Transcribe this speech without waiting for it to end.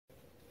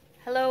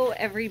Hello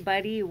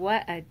everybody,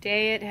 what a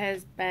day it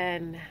has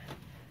been.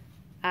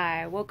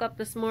 I woke up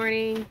this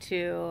morning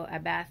to a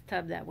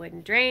bathtub that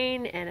wouldn't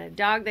drain and a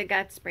dog that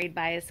got sprayed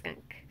by a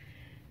skunk.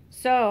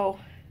 So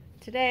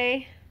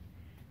today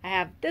I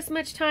have this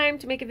much time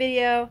to make a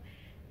video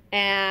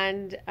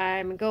and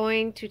I'm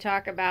going to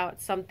talk about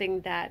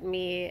something that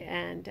me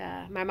and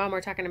my mom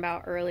were talking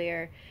about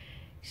earlier.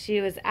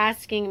 She was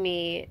asking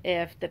me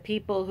if the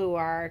people who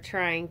are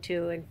trying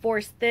to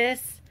enforce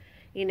this,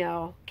 you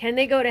know, can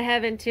they go to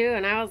heaven too?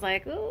 And I was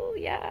like, oh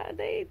yeah,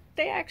 they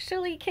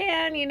actually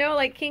can, you know,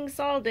 like King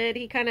Saul did.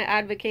 He kind of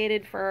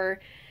advocated for,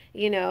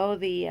 you know,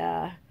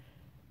 the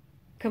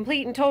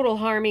complete and total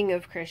harming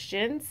of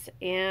Christians,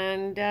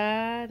 and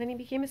then he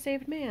became a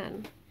saved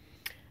man.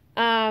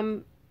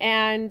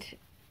 And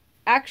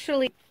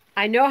actually,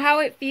 I know how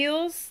it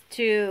feels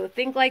to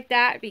think like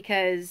that,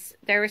 because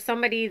there was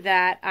somebody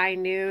that I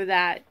knew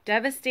that,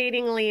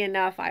 devastatingly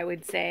enough, I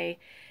would say,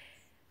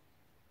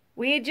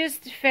 we had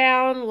just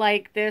found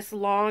like this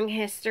long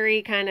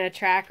history kind of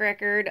track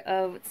record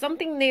of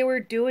something they were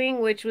doing,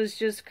 which was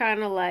just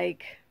kind of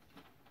like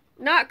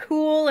not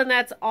cool, and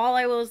that's all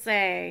I will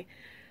say.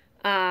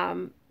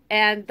 And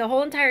the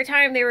whole entire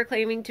time they were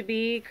claiming to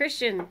be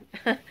Christian.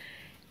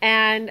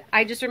 And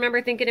I just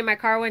remember thinking in my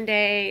car one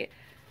day,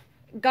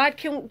 God,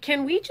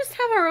 can we just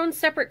have our own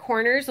separate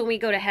corners when we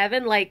go to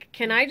heaven? Like,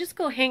 can I just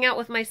go hang out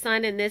with my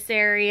son in this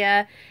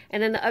area?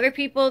 And then the other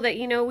people that,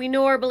 you know, we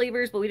know are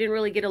believers, but we didn't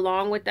really get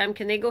along with them,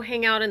 can they go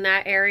hang out in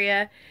that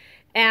area?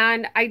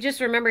 And I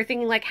just remember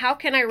thinking, like, how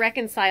can I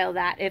reconcile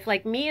that? If,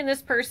 like, me and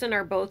this person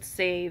are both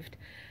saved,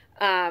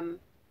 how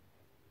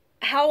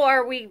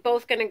are we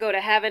both going to go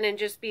to heaven and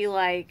just be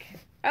like,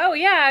 oh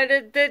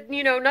yeah,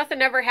 you know, nothing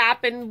ever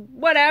happened,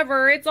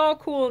 whatever, it's all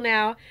cool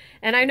now.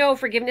 And I know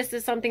forgiveness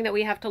is something that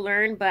we have to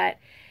learn, but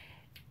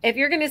if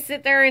you're going to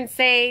sit there and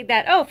say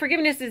that, oh,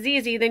 forgiveness is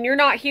easy, then you're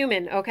not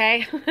human,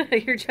 okay?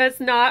 You're just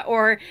not,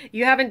 or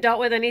you haven't dealt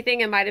with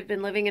anything and might have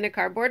been living in a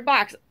cardboard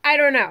box. I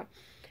don't know.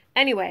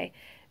 Anyway,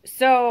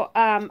 so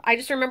I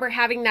just remember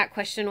having that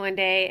question one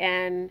day,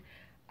 and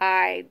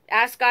I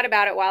asked God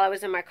about it while I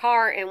was in my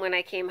car, and when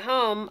I came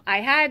home, I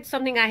had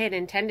something I had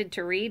intended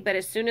to read, but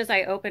as soon as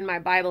I opened my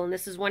Bible, and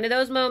this is one of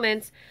those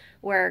moments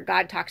where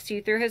God talks to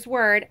you through His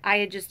Word, I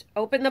had just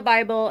opened the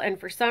Bible, and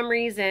for some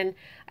reason,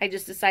 I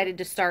just decided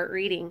to start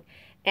reading.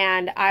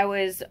 And I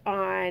was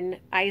on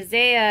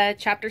Isaiah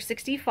chapter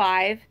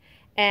 65,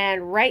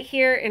 and right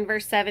here in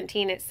verse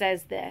 17, it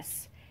says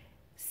this: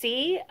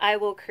 "See, I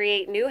will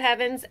create new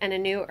heavens and a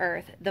new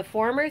earth. The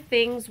former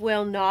things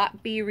will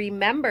not be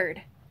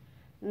remembered,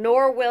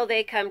 nor will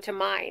they come to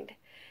mind."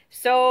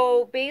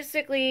 So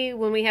basically,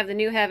 when we have the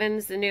new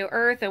heavens, the new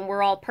earth, and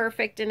we're all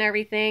perfect and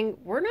everything,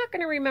 we're not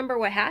going to remember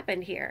what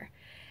happened here.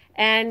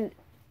 And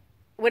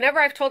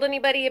whenever I've told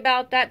anybody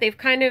about that, they've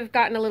kind of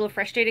gotten a little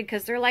frustrated,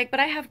 because they're like, but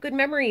I have good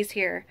memories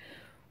here.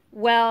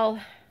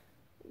 Well,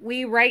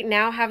 we right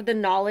now have the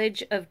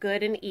knowledge of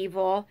good and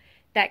evil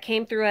that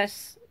came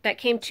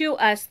to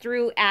us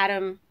through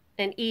Adam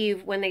and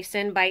Eve when they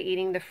sinned by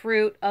eating the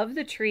fruit of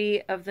the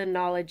tree of the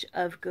knowledge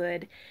of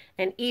good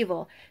and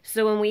evil.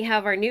 So when we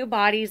have our new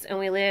bodies and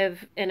we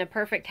live in a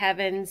perfect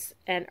heavens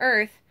and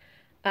earth,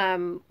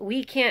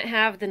 we can't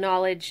have the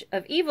knowledge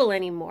of evil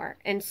anymore.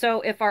 And so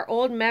if our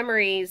old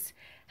memories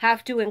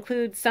have to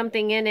include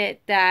something in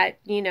it that,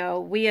 you know,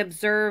 we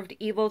observed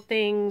evil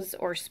things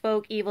or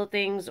spoke evil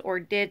things or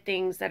did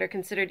things that are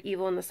considered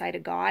evil in the sight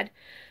of God,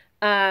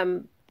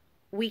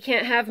 we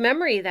can't have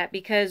memory of that,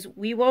 because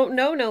we won't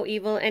know no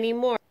evil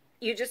anymore.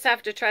 You just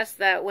have to trust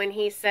that when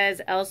He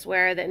says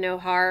elsewhere that no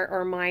heart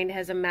or mind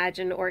has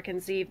imagined or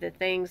conceived the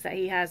things that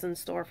He has in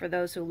store for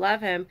those who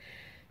love Him,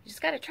 you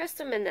just got to trust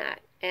Him in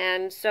that.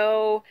 And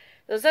so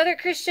those other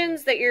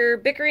Christians that you're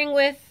bickering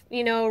with,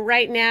 you know,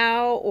 right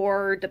now,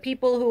 or the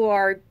people who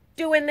are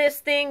doing this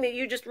thing that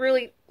you just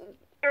really,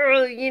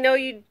 you know,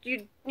 you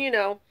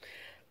know,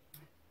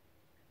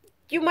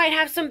 you might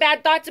have some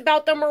bad thoughts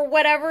about them or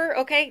whatever,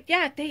 okay?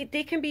 Yeah,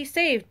 they can be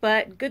saved,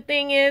 but good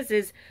thing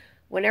is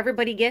when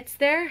everybody gets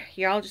there,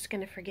 you're all just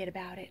going to forget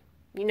about it.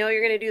 You know,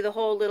 you're going to do the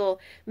whole little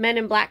Men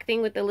in Black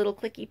thing with the little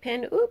clicky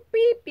pin. Oop,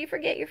 beep, you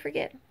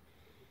forget.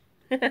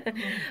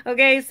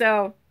 Okay,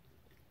 so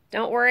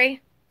don't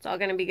worry. It's all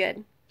going to be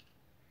good.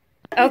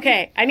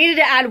 Okay, I needed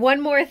to add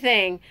one more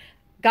thing.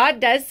 God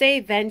does say,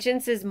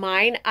 vengeance is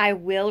mine, I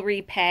will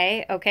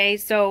repay, okay?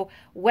 So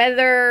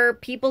whether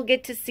people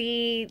get to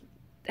see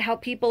how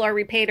people are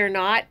repaid or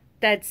not,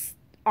 that's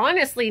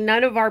honestly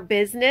none of our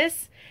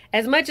business,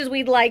 as much as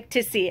we'd like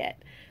to see it.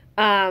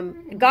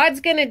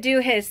 God's gonna do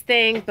His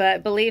thing,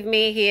 but believe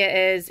me, He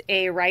is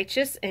a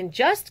righteous and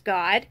just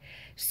God,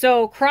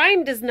 so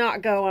crime does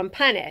not go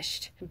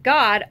unpunished.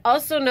 God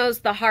also knows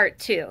the heart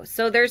too,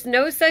 so there's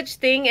no such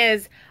thing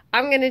as,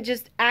 I'm gonna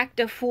just act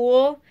a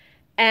fool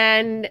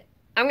and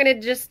I'm gonna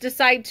just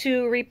decide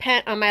to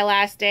repent on my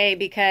last day,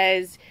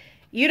 because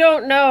you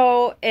don't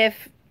know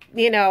if,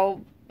 you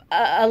know,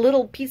 a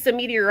little piece of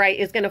meteorite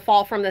is going to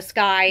fall from the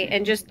sky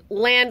and just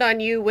land on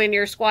you when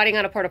you're squatting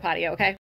on a porta potty, okay?